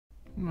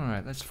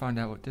Alright, let's find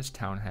out what this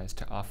town has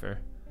to offer.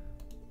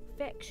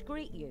 Vex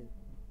greet you.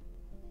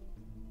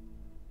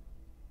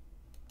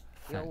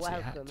 You're Fancy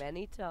welcome hat.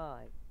 any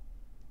time.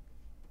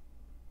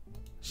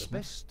 The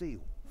best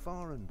steel,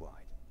 far and wide.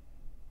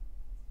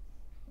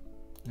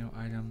 No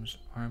items,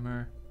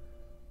 armor.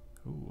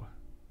 Ooh.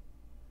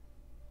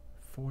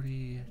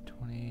 40,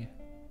 20.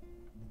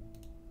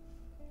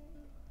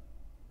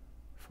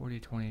 40,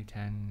 20,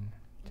 10,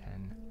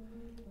 10.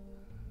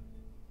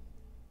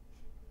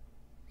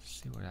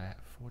 Let's see what I have.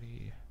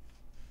 40.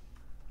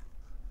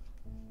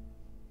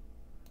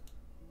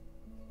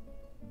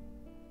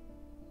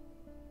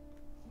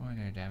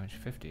 Ordinary damage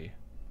 50.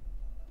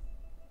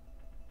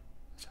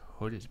 This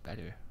hood is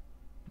better.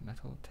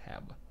 Metal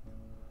tab.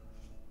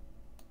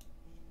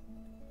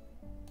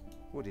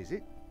 What is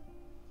it?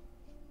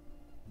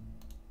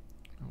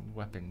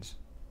 Weapons.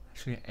 I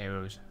should get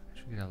arrows. I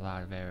should get a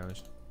lot of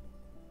arrows.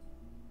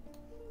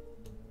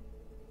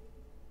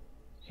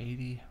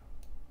 80.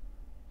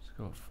 Let's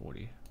go with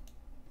 40.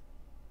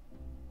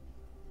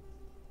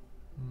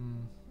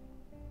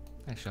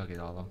 Actually, I'll get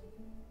all of them.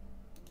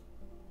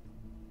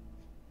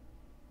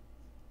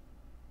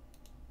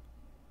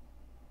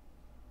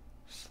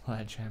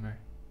 Sledgehammer.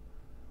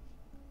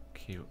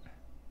 Cute.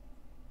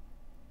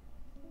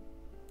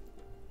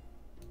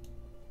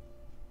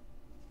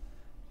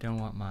 Don't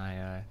want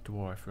my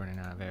dwarf running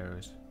out of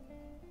arrows.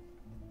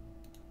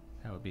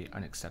 That would be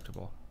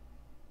unacceptable.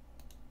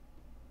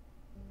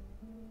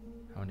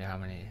 I wonder how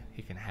many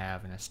he can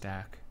have in a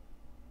stack.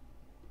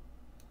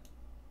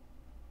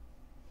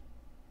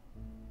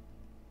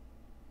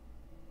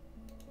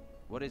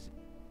 What is it?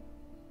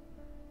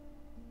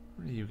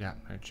 What do you got,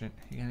 merchant?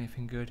 You got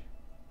anything good?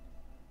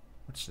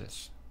 What's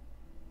this?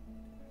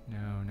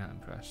 No, not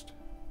impressed.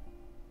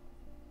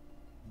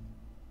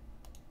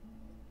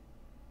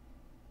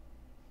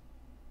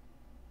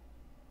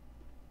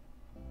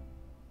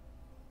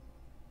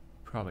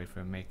 Probably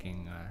for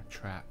making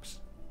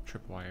traps,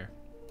 tripwire.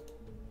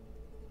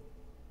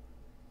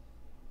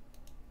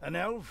 An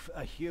elf,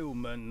 a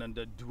human, and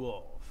a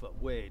dwarf are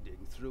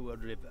wading through a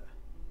river.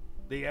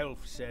 The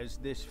elf says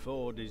this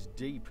ford is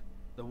deep.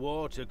 The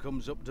water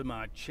comes up to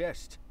my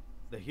chest.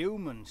 The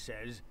human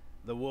says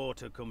the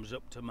water comes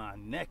up to my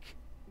neck.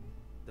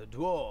 The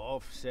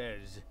dwarf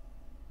says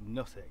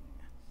nothing.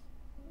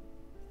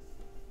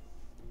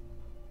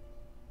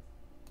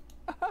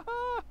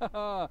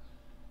 Not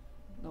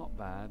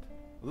bad.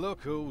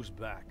 Look who's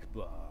back,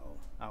 Baal.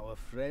 Our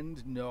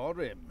friend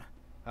Norim.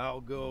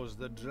 How goes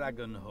the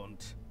dragon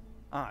hunt?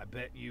 I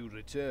bet you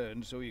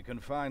returned so you can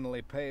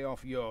finally pay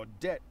off your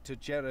debt to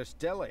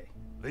Cheristelli.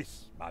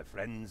 This, my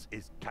friends,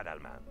 is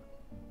Cadalman.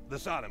 The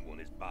silent one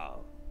is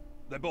Baal.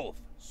 They're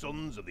both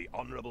sons of the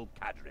Honourable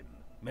Cadrim.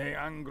 May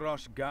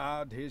Angros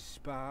guard his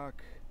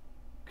spark.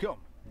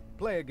 Come,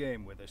 play a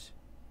game with us.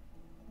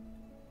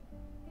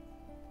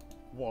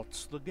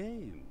 What's the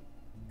game?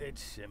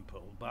 It's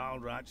simple. Baal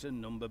writes a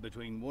number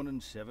between 1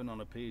 and 7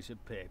 on a piece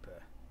of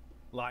paper.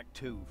 Like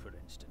 2, for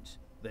instance.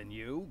 Then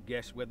you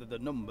guess whether the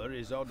number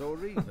is odd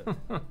or even.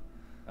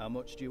 How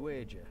much do you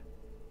wager?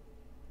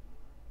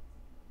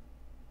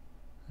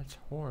 That's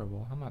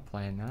horrible. I'm not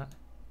playing that.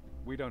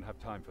 We don't have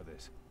time for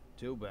this.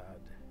 Too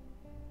bad.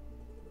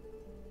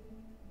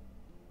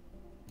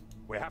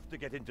 We have to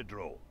get into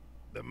draw.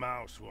 The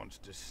mouse wants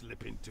to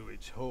slip into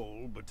its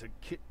hole, but a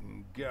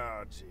kitten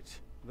guards it.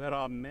 There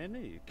are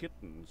many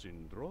kittens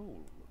in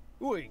Droll.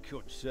 We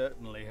could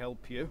certainly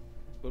help you,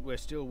 but we're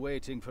still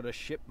waiting for a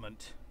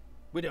shipment.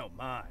 We don't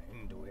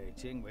mind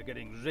waiting. We're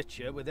getting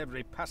richer with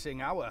every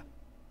passing hour.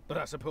 But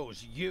I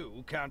suppose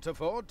you can't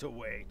afford to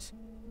wait.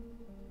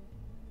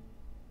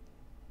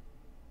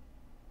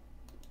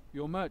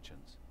 You're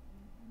merchants.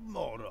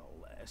 More or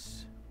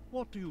less.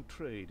 What do you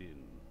trade in?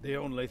 The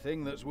only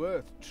thing that's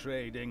worth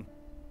trading.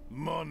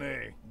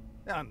 Money.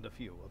 And a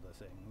few other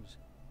things.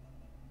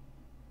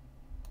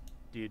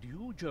 Did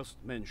you just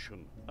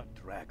mention a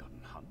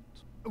dragon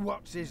hunt?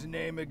 What's his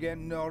name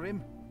again,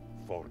 Norim?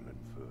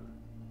 Fornenfur.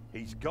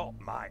 He's got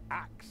my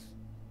axe.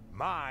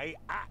 My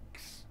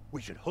axe.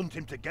 We should hunt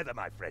him together,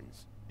 my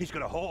friends. He's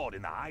got a hoard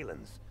in the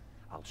Highlands.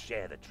 I'll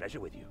share the treasure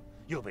with you.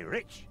 You'll be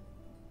rich.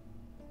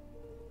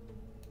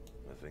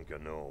 I think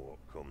I know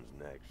what comes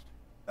next.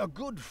 A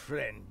good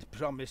friend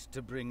promised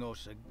to bring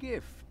us a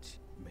gift.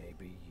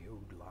 Maybe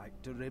you'd like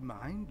to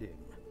remind him.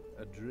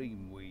 A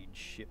dreamweed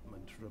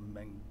shipment from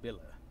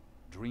Mengbilla.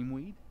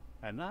 Dreamweed?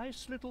 A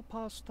nice little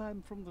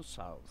pastime from the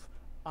south.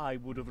 I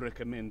would have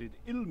recommended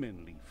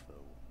Ilmen leaf, though.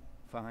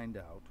 Find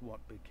out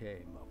what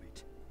became of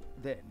it.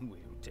 Then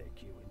we'll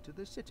take you into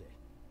the city.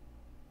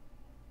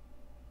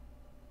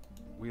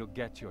 We'll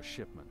get your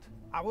shipment.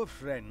 Our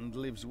friend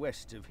lives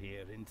west of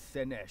here in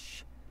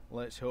Thenesh.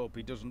 Let's hope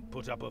he doesn't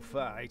put up a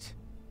fight.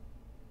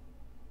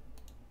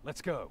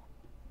 Let's go.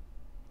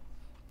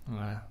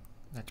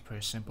 That's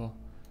pretty simple.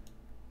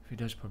 If he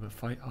does put up a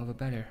fight, all the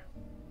better.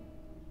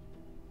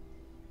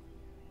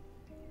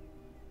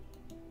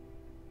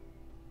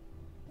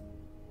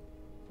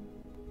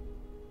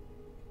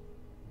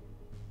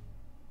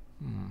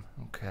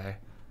 Okay.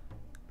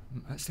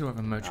 Let's see what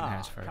the merchant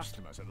has first.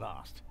 Customers at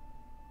last.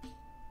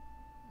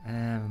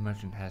 And the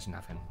merchant has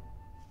nothing.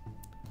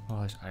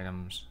 All his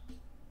items.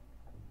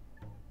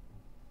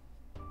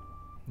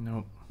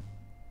 Nope.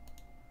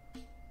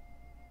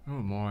 Oh,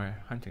 more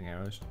hunting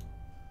arrows.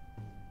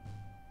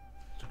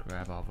 Let's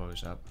grab all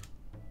those up.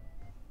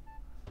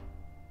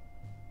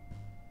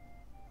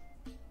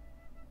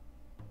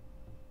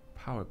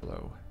 Power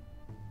blow.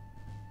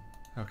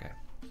 Okay.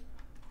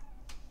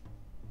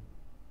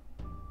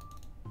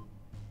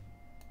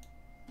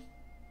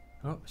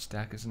 Oh,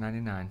 stack is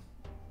 99.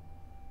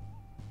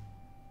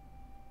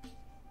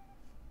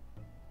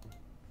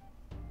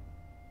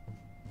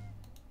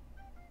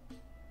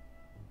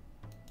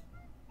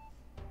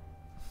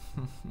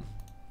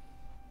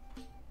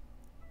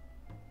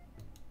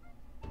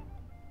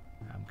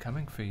 I'm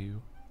coming for you.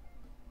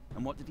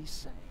 And what did he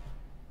say?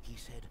 He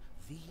said,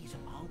 these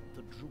aren't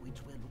the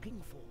druids we're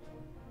looking for.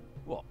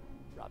 What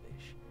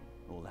rubbish?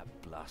 All that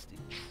blasted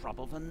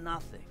trouble for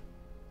nothing.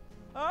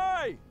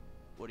 Hey!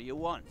 What do you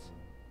want?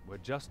 We're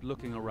just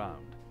looking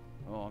around.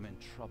 Oh, I'm in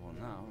trouble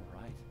now,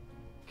 right?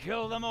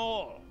 Kill them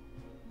all!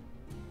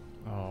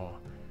 Oh,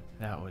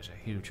 that was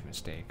a huge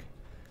mistake.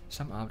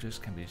 Some objects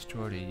can be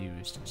destroyed or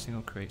used.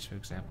 Single crates, for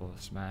example,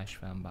 smash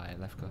them by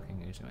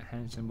left-clicking using a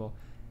hand symbol.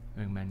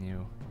 Ring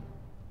menu.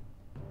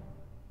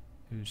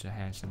 Use the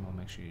hand symbol,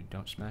 make sure you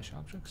don't smash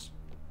objects.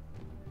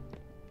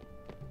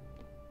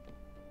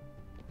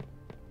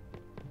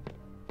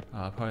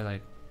 I'll probably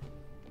like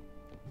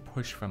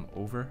push from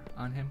over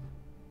on him.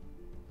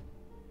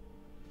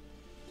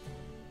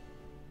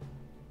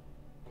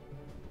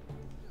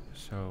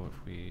 So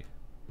if we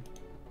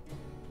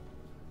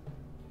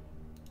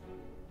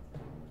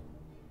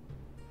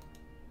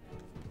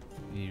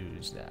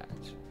use that.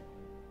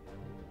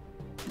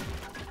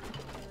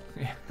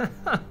 Yeah,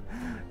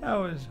 that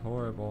was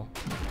horrible.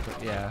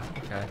 But yeah,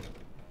 okay.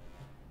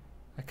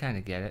 I kind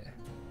of get it.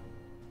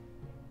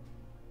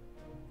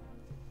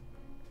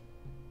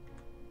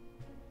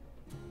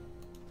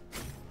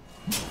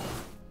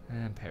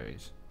 And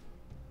parries.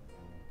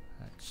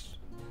 That's...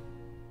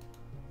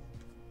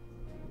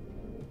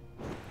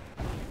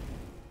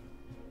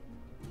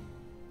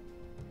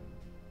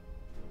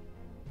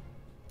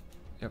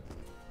 Yep.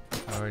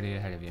 Already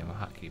ahead of you. I'm a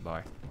hotkey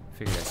bar.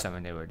 Figured that's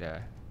something they would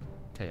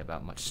tell you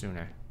about much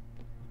sooner.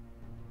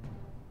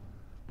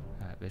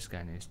 This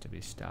guy needs to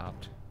be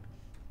stopped.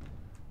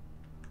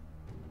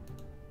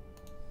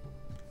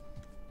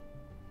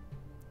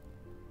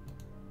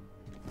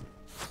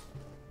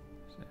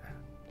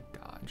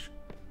 Dodge.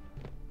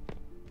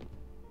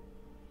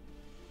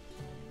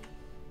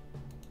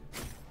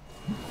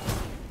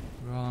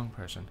 Wrong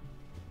person.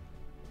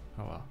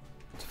 Oh well.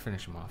 Let's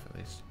finish him off at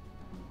least.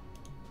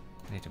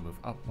 I need to move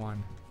up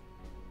one.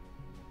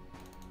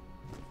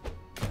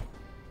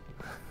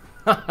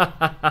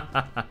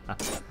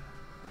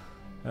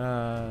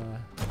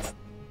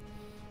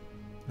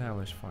 That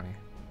was funny.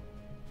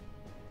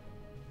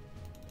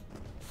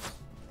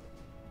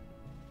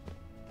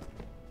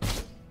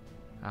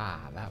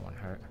 Ah, that one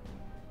hurt.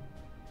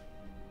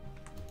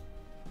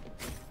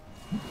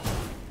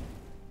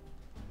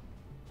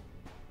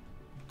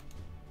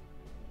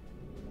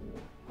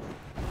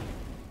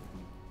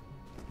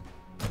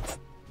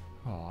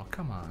 Oh,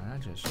 come on. I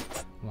just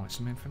want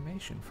some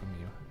information from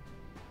you.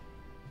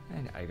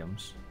 And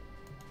items.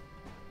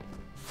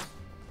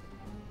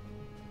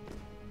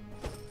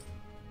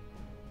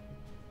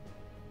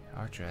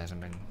 Archer hasn't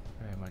been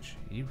very much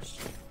used.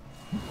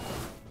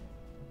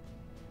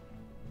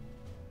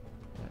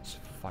 That's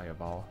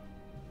fireball.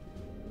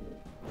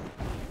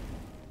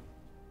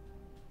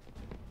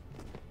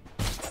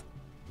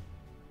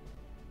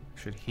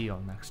 Should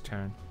heal next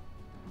turn.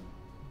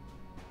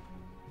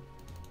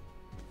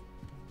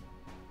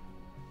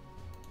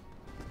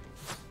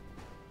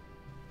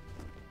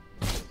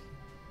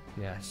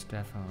 Yes,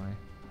 definitely.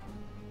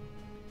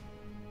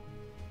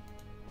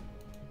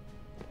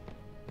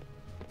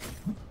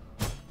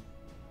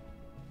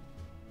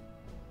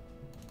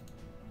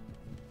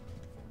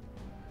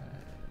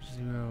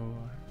 Zero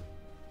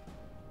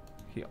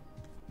heal.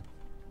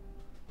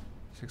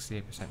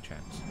 68%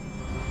 chance.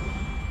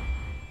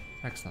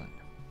 Excellent.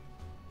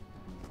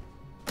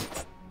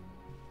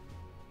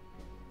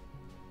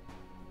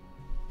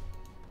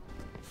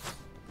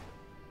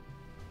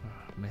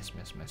 Miss,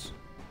 miss, miss.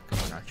 Come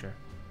on, Archer.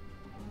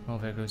 Well,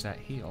 there goes that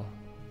heal.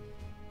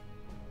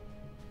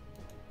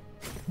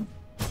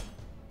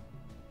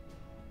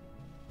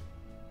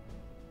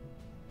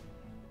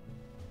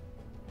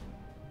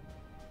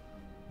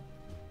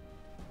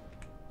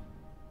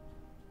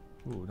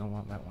 Ooh, don't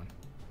want that one.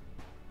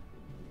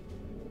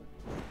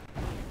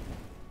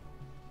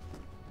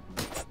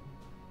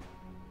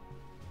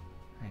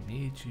 I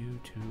need you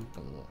to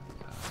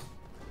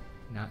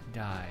not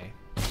die.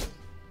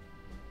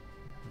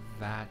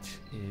 That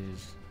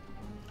is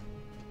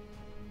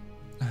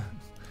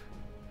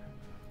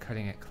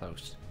cutting it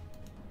close.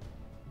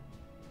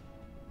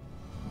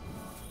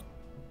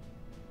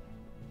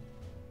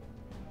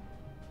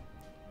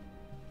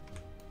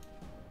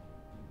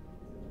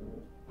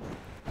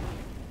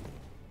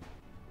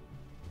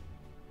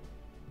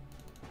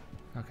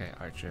 Okay,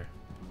 Archer.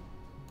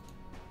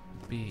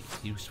 Be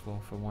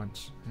useful for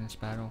once in this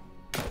battle.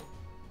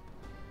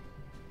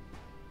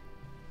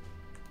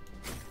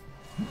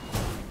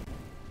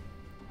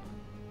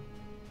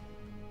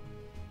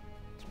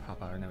 Let's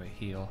pop out another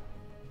heal.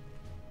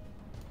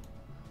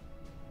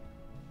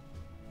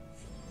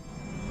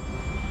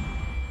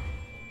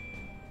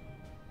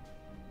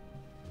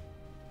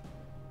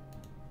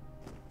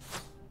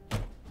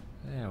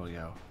 There we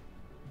go.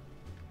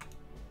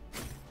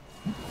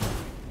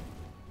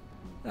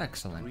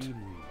 Excellent.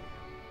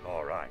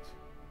 All right.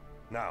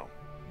 Now,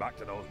 back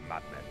to those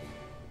madmen.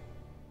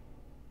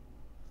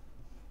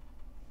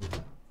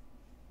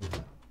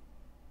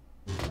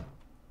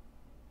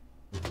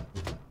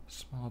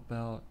 Small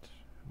belt,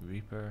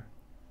 Reaper.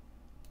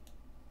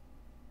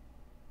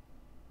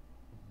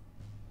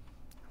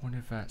 I wonder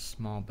if that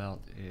small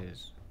belt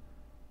is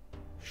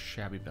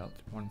shabby belt.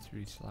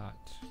 1-3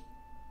 slot.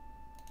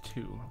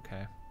 2,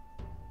 okay.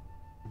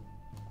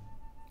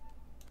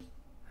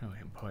 And we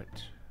can put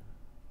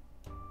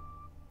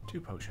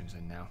 2 potions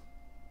in now.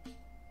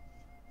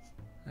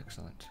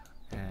 Excellent.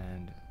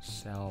 And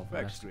sell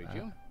the rest of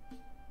that.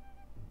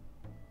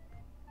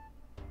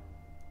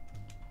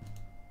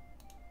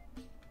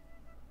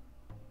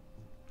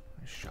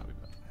 Shabby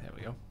belt. There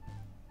we go.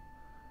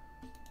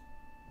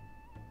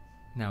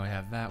 Now we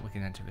have that, we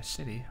can enter the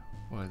city,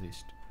 or at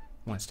least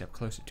one step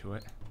closer to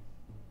it.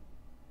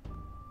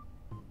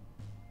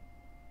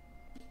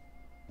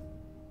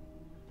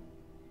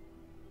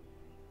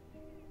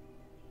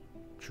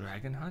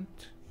 Dragon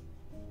hunt?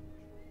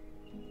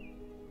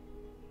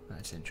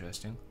 That's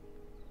interesting.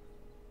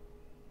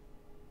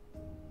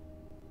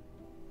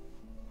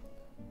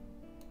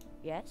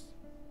 Yes?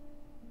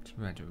 Let's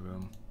rent a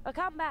room. I'll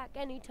come back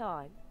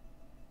anytime.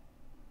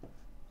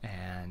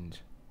 And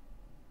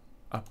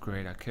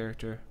upgrade our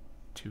character.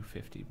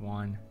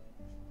 251.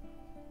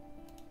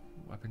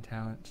 Weapon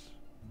talents.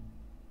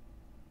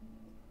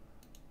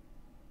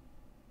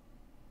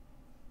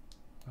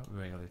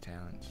 Regular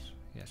talents.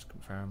 Yes,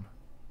 confirm.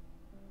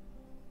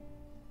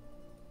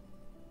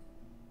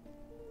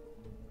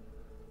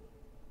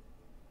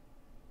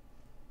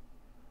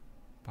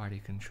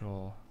 Body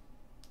control.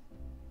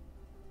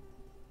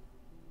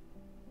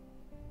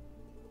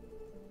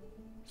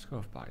 Let's go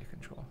with body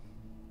control.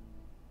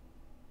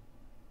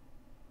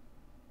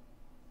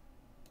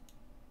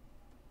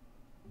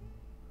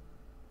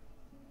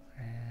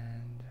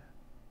 And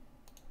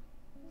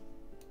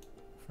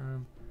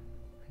confirm.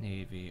 I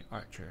need the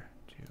archer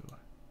to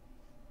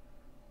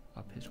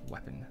up his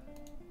weapon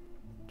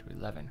to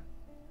 11.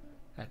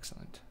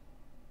 Excellent.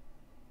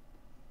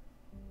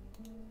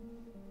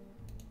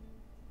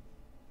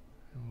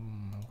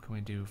 What can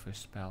we do for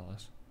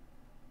spells?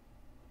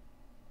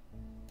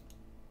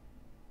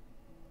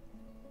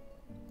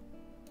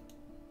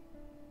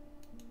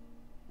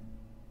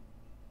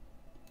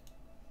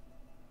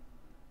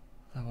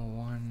 Level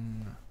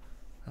 1,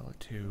 level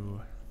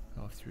 2,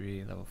 level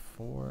 3, level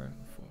 4,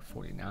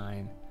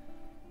 49,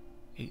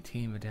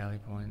 18 medallion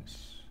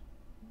points,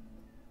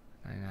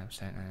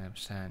 99%,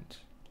 99%,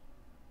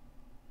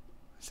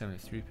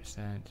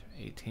 73%,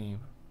 18.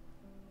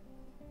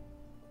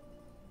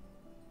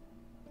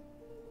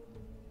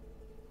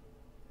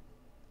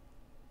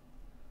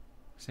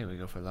 Say we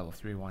go for level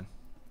 3 one.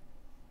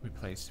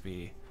 Replace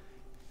the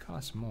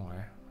cost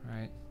more,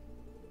 right?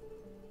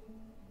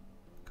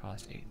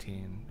 Cost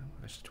 18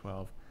 versus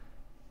 12.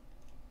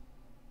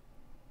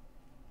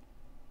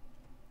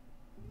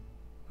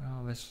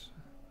 Well, this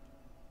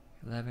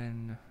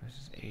 11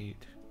 versus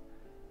 8.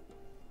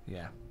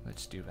 Yeah,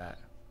 let's do that.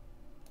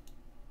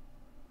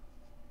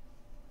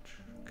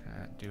 Can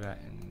I do that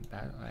in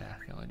battle? Oh, yeah,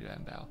 I can only do that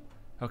in battle.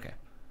 Okay.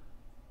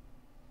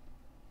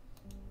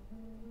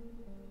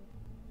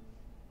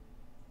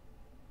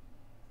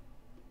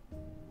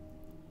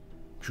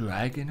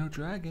 Dragon, oh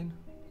dragon,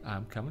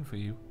 I'm coming for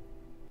you.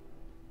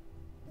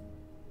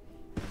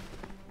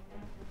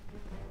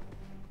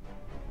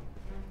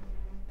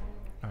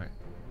 Alright,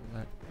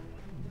 what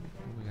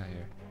we got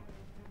here?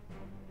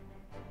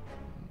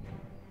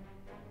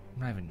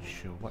 I'm not even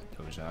sure what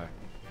those are.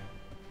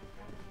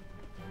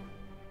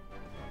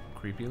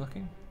 Creepy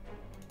looking?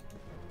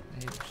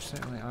 They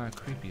certainly are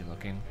creepy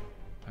looking.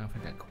 I don't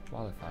think that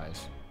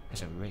qualifies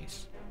as a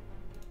race.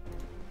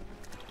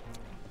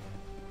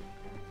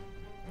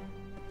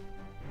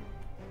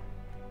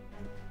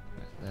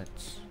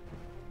 Let's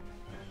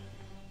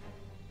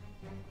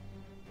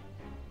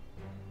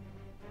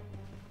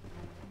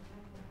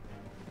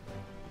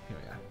here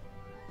we are.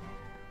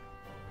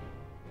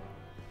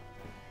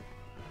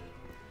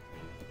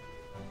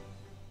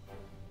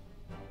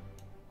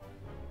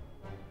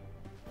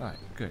 Alright,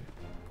 good.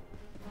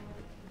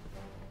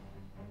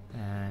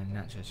 And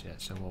not just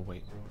yet, so we'll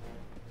wait.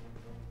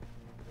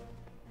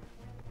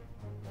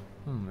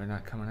 They're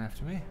not coming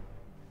after me.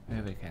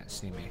 Maybe they can't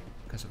see me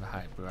because of a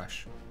high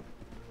brush.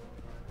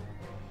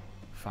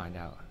 Find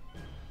out.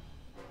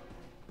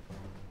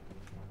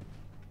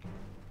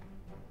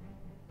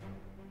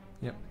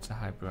 Yep, it's a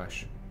high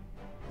brush.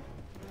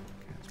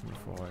 Okay, let's move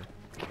forward.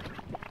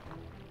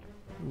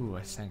 Ooh,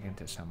 I sank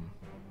into some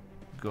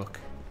gook.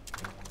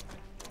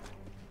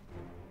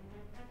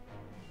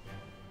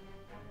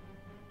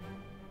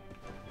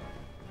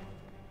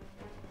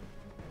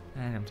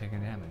 And I'm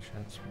taking damage.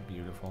 That's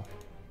beautiful.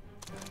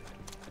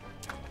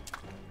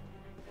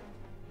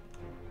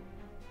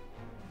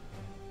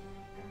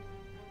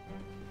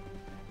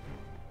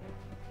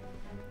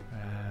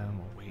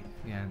 We'll wait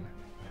again.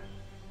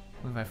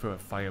 What if I throw a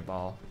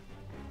fireball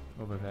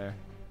over there?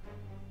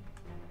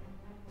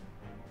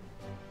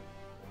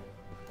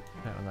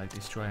 That would like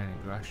destroy any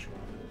brush.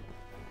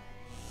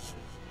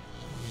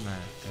 Man,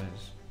 it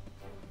does.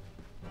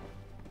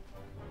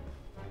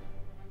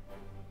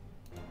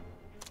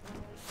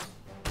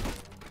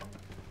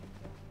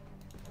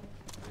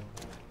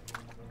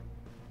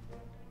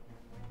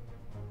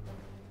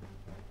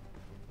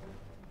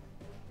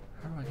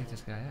 How do I get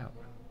this guy out?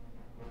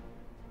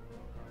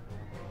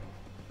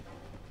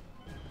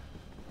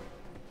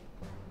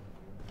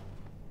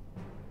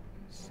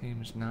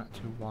 Seems not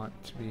to want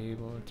to be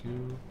able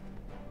to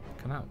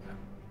come out.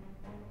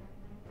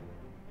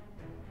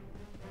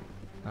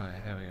 Okay,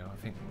 there we go. I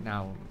think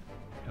now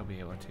he'll be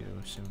able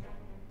to soon.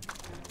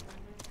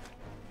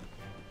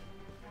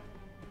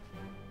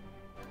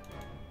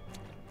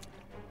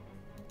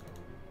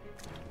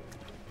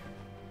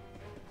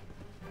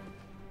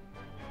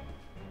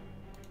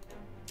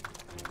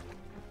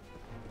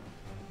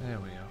 There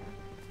we go.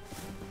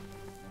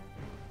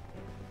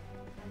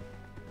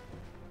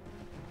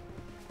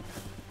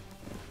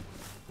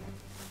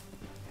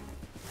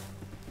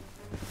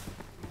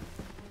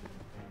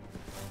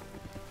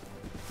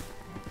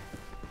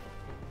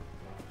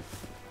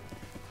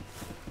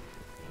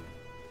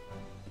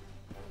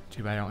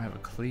 Too bad I don't have a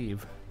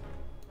cleave.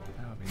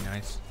 That would be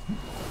nice.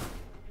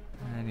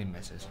 And he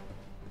misses.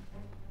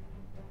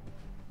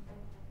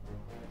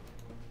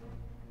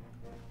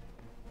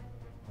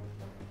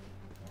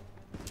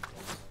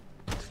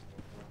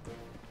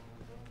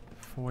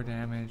 Four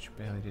damage,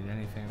 barely did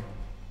anything.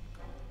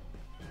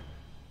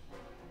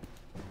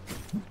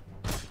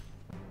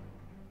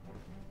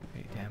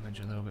 Eight damage,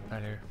 a little bit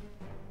better.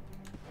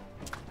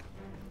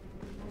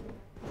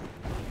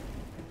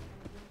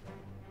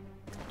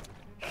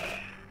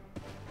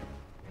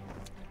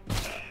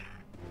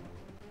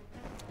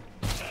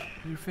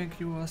 You think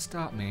you will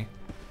stop me?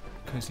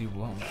 Because you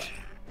won't.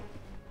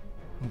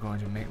 I'm going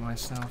to make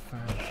myself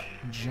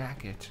a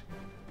jacket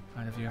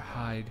out of your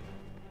hide.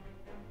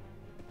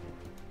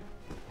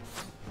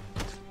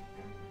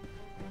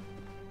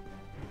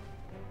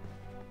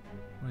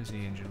 Where's the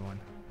injured one?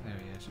 There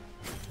he is.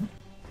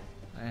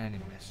 And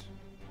he missed.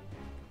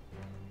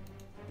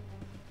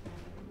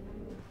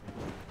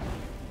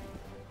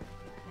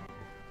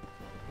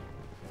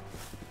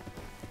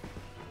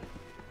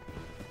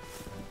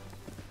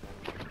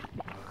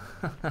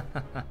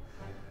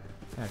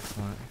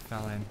 Excellent, he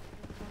fell in.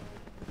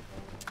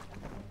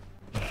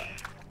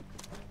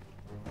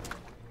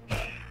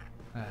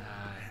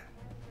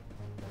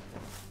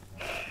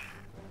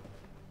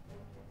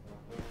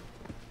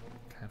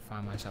 Kind of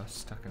find myself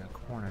stuck in a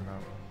corner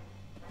though.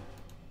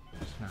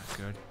 It's not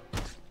good.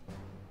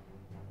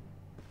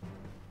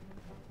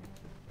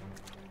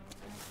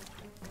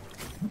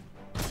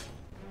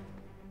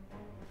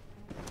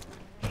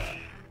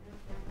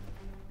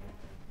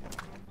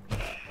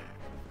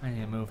 I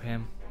need to move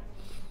him.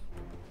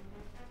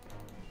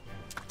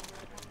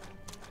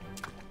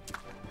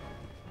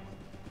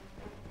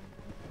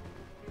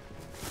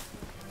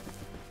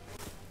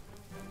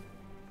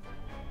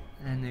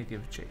 And they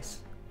give chase.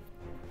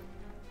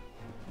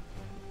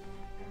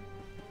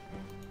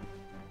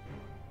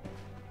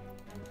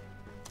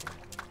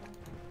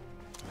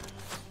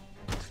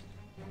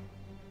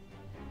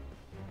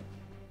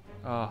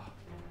 Oh,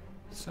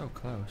 so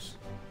close.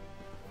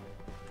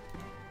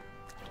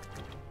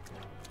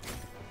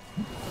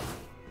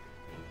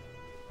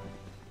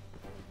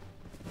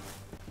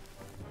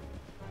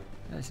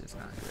 This is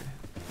not good.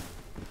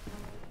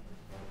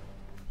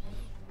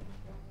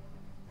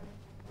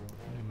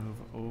 Let me move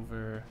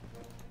over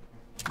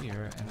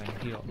here and then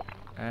heal.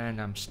 And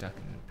I'm stuck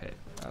in the pit,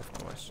 of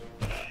course.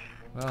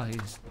 Well,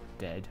 he's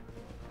dead.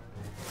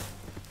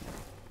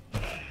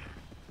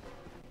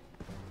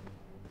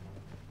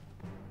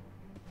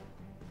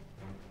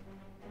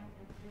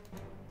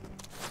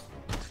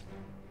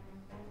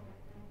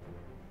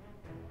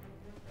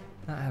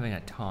 Not having a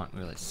taunt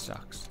really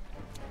sucks.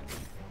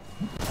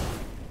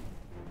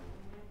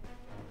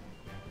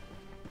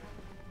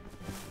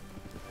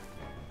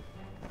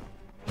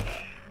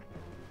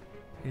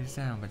 He's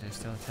down, but they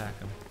still attack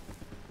him.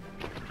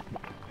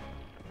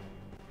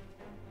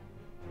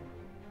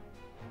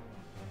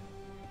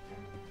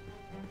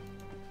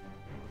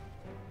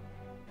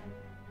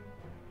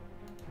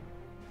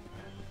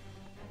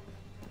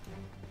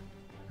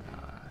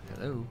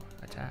 Hello,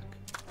 attack.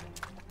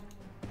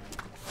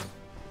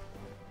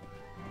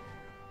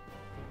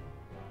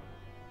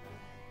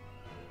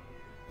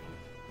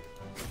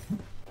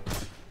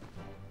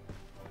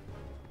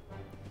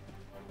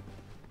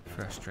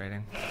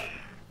 Frustrating.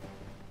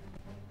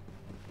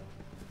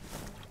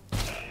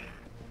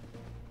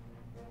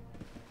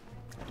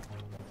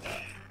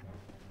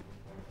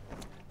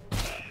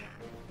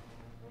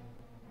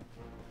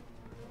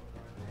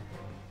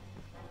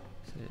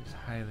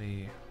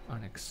 highly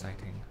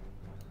unexciting.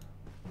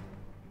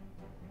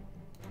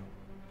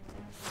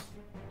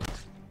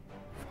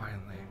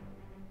 Finally.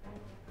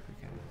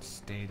 Freaking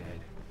stay dead.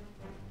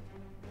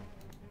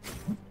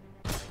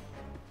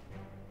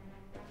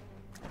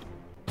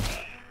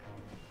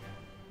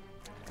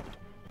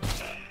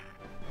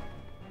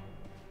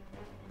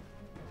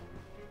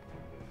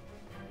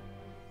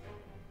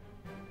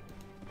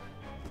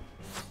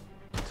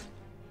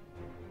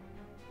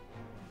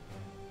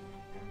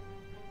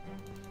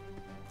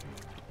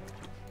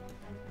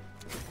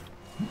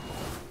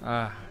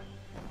 Ah,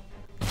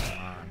 come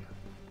on.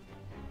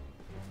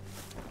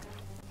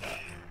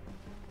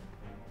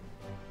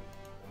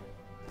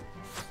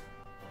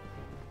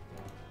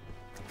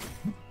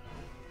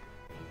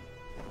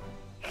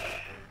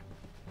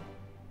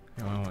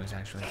 The only one who was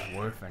actually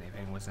worth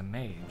anything was a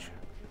mage.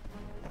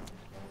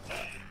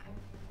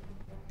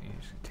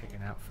 He's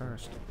taken out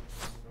first.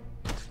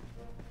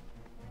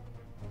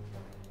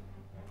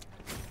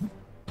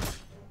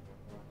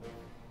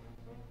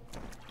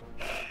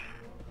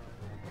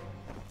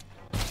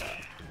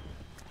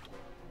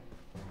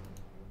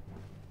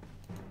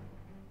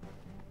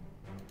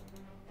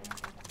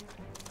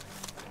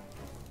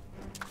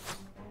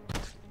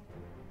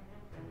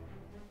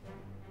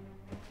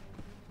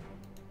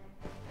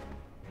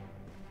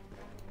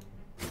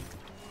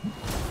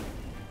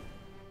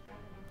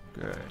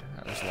 Good,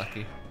 that was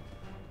lucky.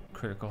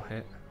 Critical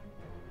hit.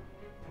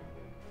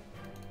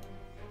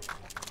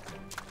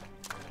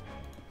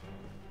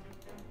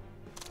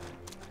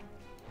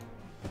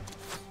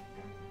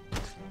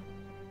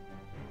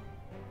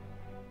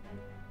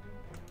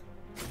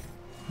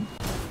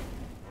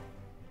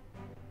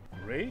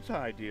 Great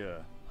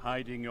idea,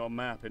 hiding your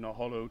map in a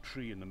hollow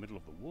tree in the middle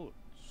of the woods.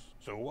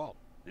 So what?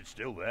 It's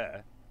still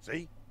there.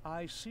 See?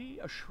 I see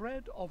a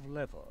shred of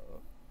leather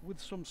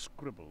with some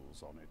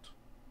scribbles on it.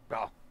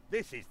 Ah,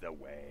 this is the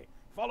way.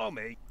 Follow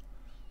me.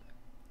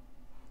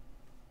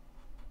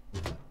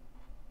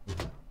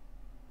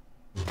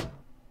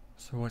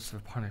 So what's the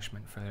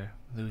punishment for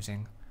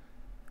losing?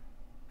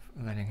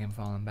 For letting him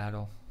fall in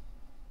battle?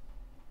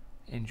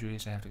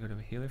 Injuries I have to go to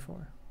a healer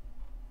for?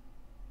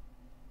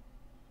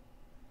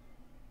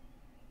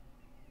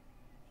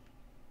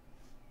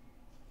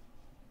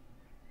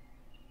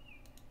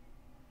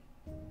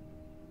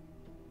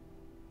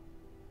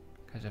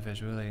 Because if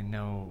there's really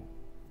no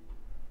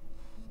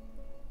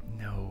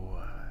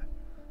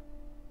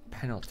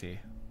penalty,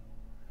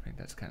 I think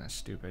that's kind of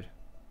stupid.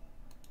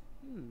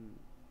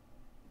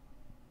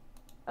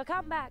 I'll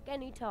come back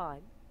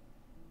anytime.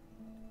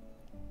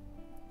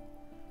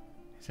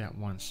 He's got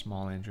one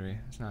small injury.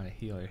 There's not a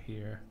healer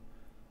here.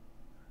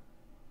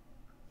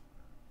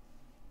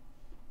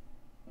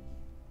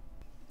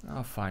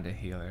 I'll find a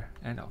healer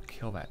and I'll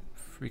kill that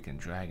freaking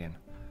dragon.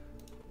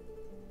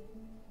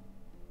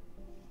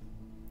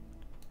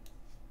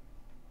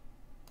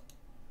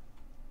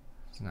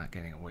 He's not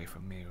getting away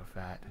from me with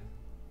that.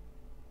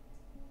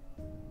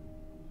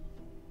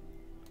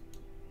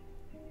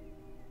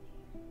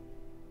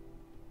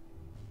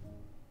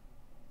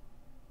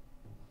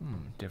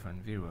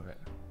 Different view of it.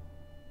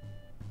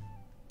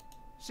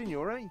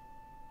 Signore?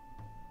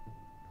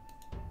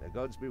 The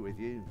gods be with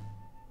you.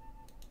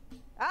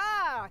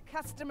 Ah,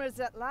 customers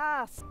at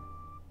last.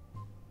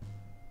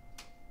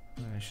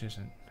 She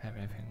doesn't have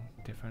anything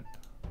different.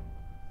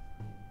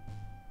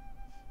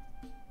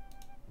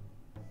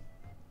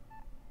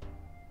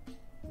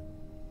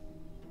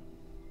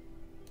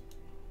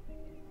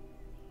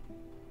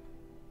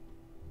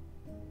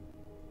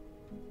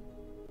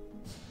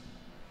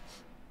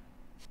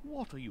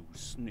 What are you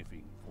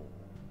sniffing for?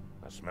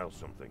 I smell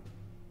something.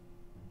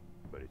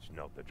 But it's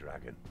not the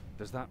dragon.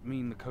 Does that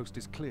mean the coast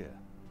is clear?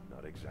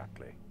 Not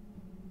exactly.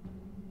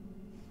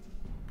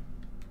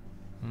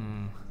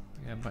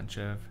 Yeah, a bunch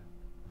of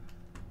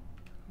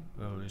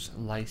those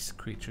lice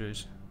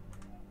creatures.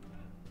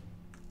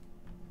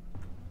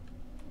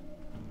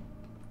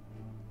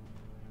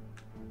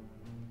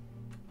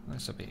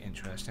 This will be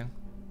interesting.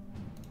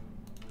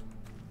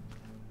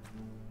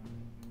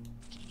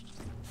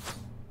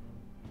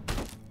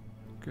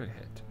 Good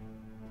hit.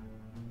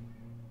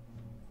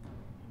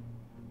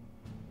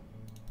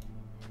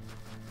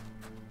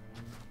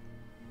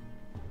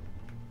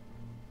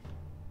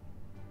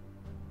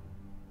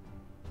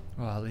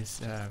 Well, at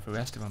least the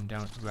rest of them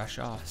don't rush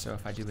off, so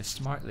if I do this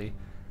smartly,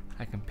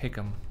 I can pick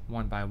them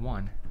one by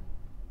one.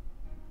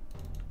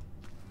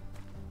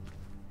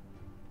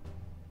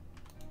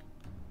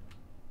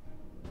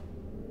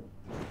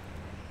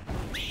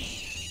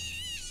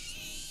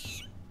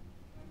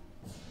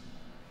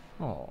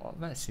 Oh,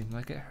 that seemed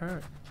like it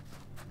hurt.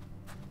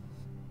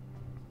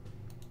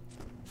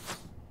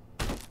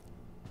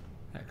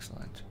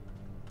 Excellent.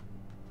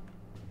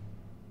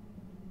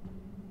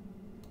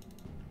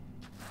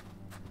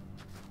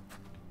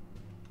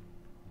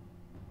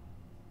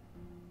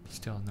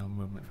 Still no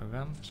movement for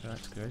them, so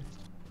that's good.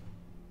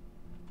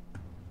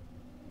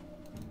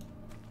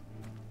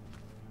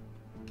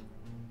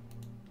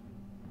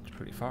 It's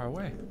pretty far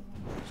away.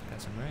 It's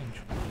got some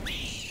range.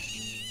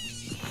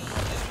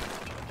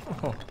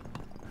 Oh,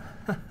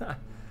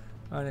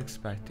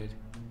 Unexpected.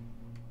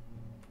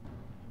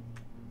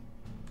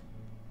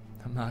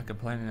 I'm not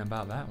complaining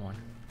about that one.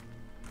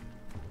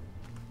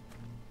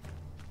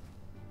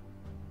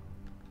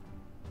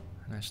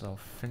 Nice little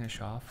finish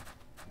off.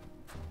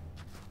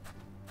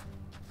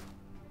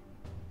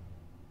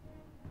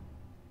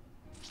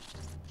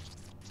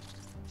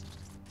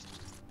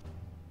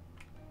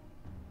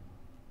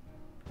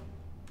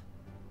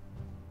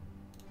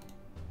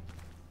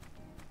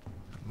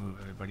 Move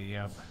everybody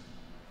up.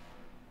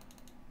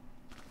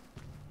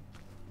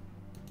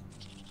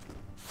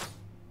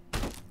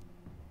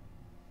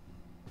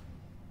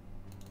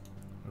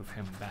 Move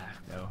him back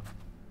though.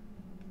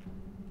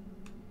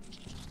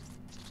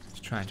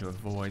 Just trying to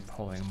avoid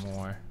pulling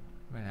more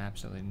when I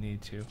absolutely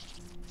need to.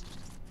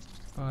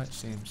 But it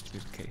seems to be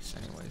the case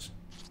anyways.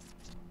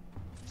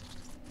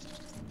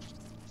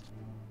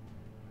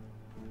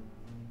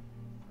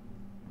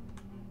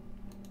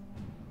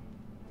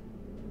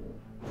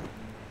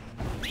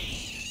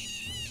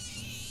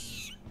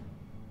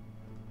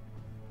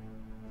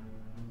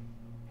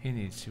 He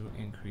needs to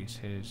increase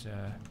his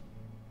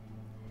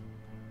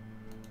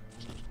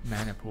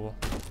mana pool.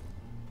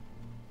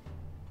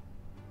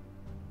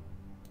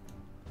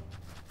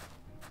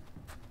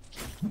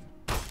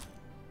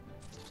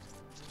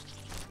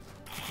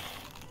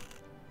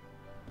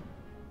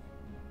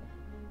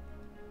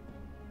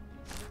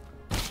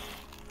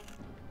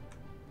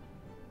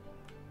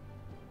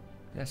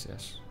 Yes,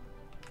 yes.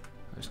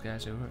 Those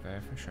guys over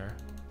there for sure.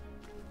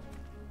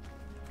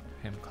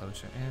 Him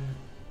closer in.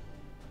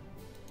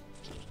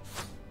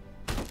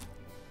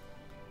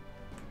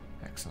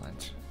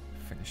 Excellent.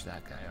 Finish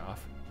that guy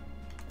off.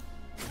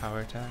 Power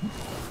attack.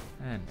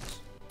 And miss.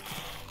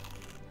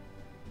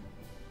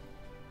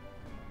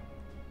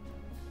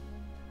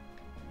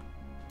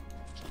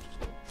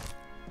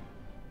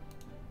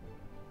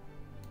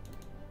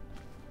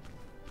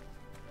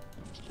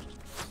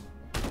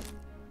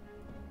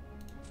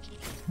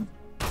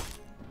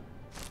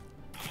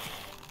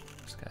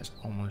 This guy's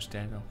almost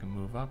dead. I can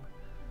move up.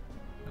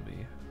 There'll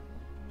be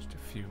just a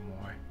few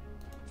more.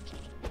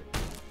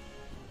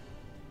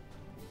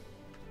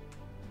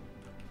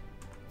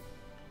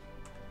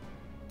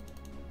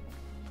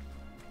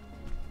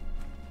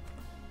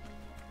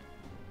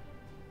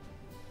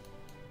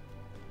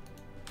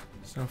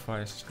 So far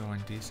this is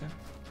going decent.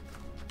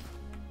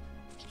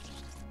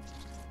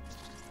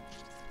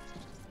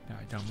 Now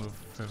I don't move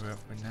further up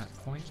from that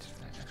point,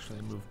 I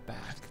actually move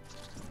back.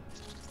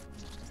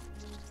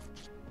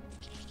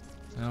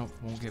 Nope,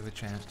 won't give a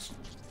chance.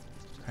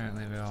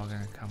 Apparently they're all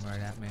gonna come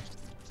right at me.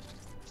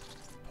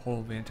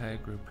 Pull the entire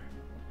group.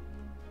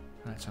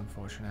 That's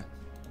unfortunate.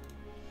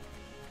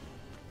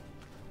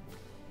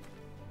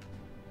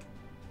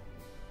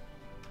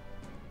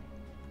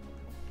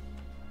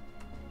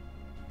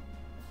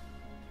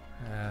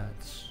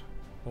 Let's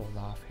hold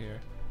off here.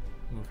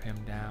 Move him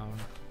down.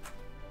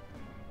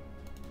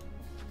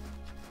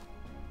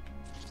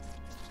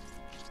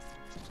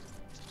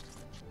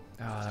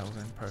 Ah, that would have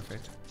been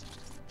perfect.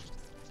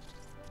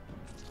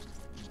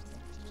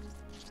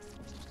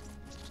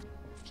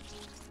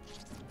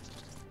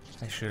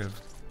 I should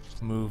have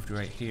moved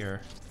right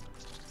here,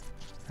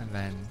 and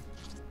then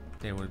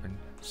they would have been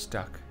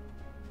stuck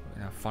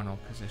in a funnel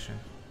position.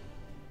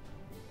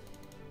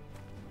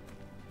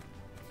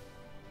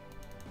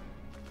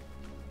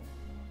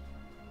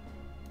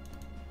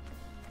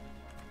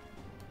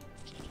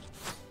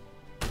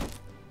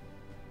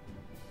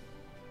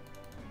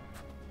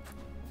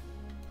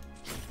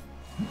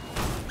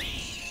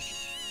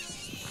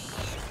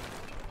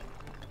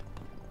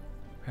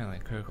 Apparently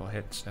critical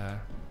hits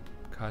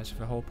cause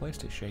the whole place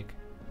to shake.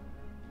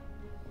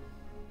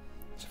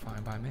 It's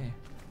fine by me.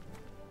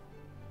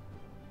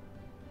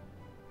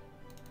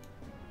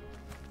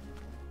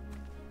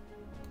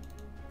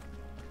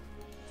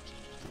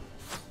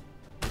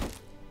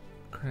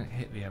 Couldn't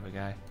hit the other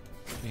guy.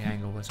 The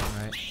angle wasn't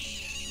right.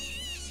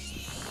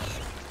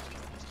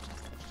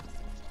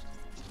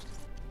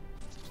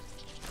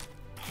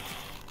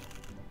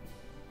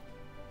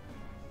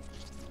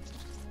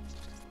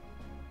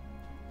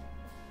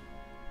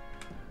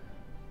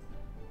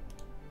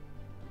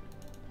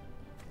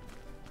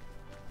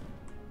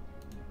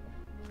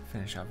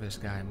 Finish off this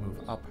guy and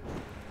move up.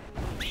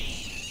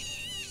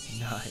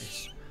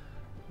 Nice.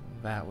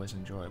 That was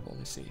enjoyable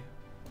to see.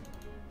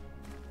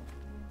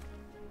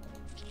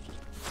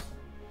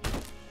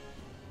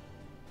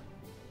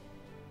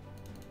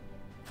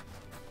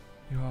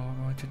 You're all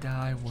going to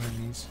die,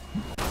 wormies.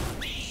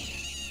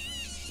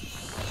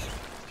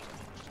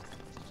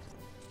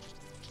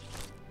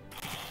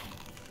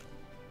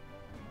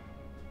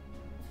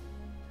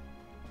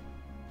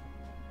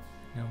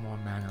 No more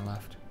mana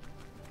left.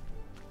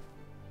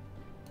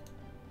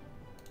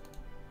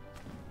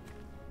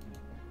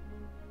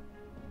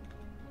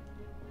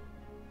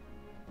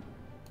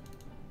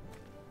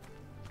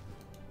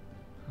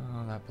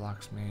 Oh, that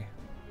blocks me.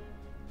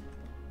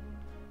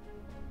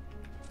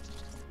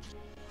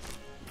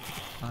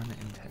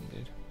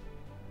 Unintended.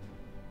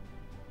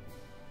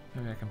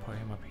 Maybe I can put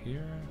him up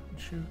here and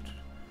shoot.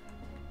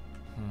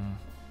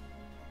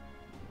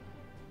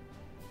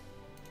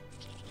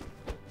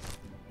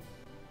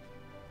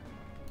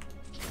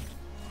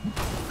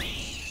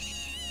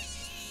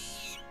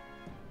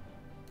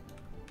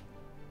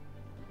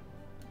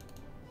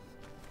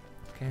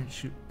 Can't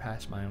shoot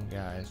past my own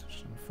guys, which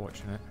is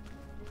unfortunate.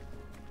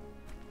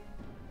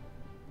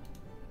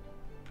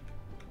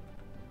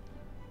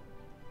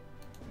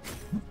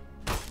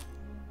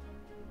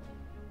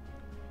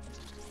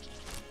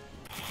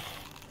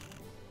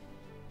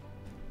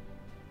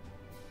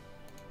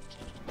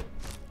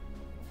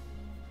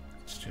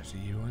 It's just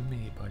you and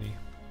me, buddy.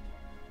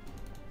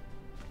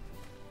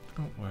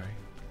 Don't worry,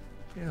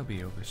 it'll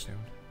be over soon.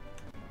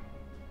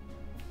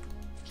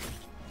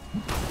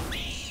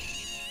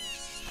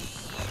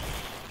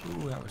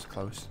 Ooh, that was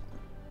close.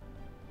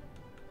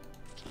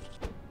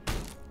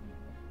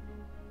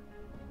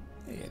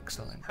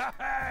 Excellent.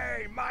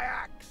 Hey, my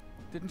axe!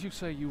 Didn't you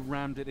say you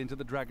rammed it into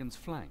the dragon's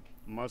flank?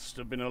 Must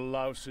have been a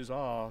louse's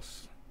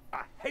arse.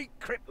 I hate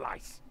crypt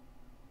lice.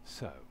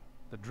 So,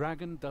 the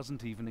dragon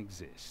doesn't even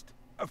exist.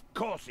 Of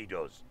course he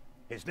does.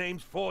 His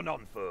name's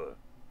Fornonfur.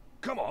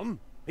 Come on,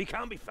 he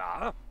can't be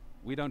far.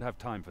 We don't have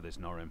time for this,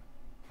 Norim.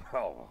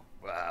 Oh,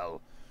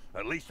 well,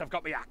 at least I've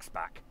got my axe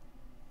back.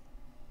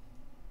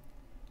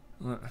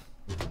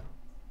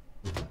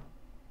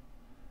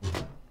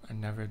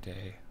 Another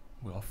day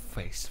we'll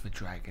face the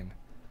dragon.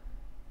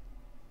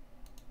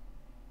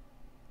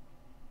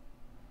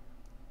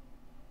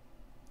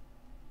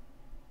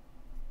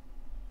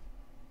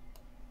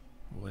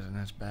 Wasn't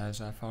as bad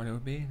as I thought it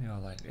would be. They were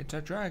like, it's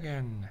a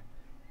dragon.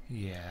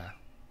 Yeah.